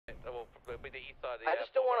I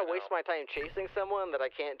just don't want to waste my time chasing someone that I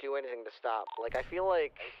can't do anything to stop. Like, I feel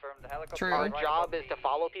like our job is to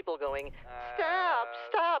follow people going,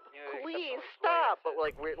 stop, please stop. But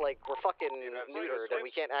like we're fucking neutered and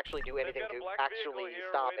we can't actually do anything to actually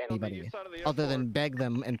stop anybody. Other than beg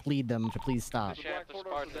them and plead them to please stop.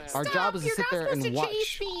 Our job is to sit there and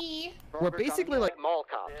watch. We're basically like mall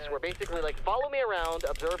cops. We're basically like, follow me around,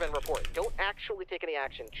 observe and report. Don't actually take any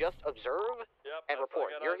action. Just observe and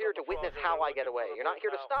report. You're here to witness how I get away. You're not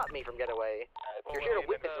here to stop me from getting away. You're here to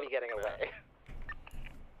witness me getting away.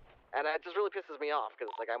 And it just really pisses me off,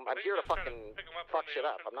 because like I'm here to fucking fuck shit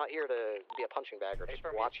up. I'm not here to be a punching bag or just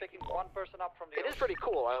watch. It is pretty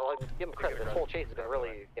cool. I'll give him credit. This whole chase has been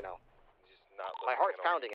really, you know, my heart's pounding.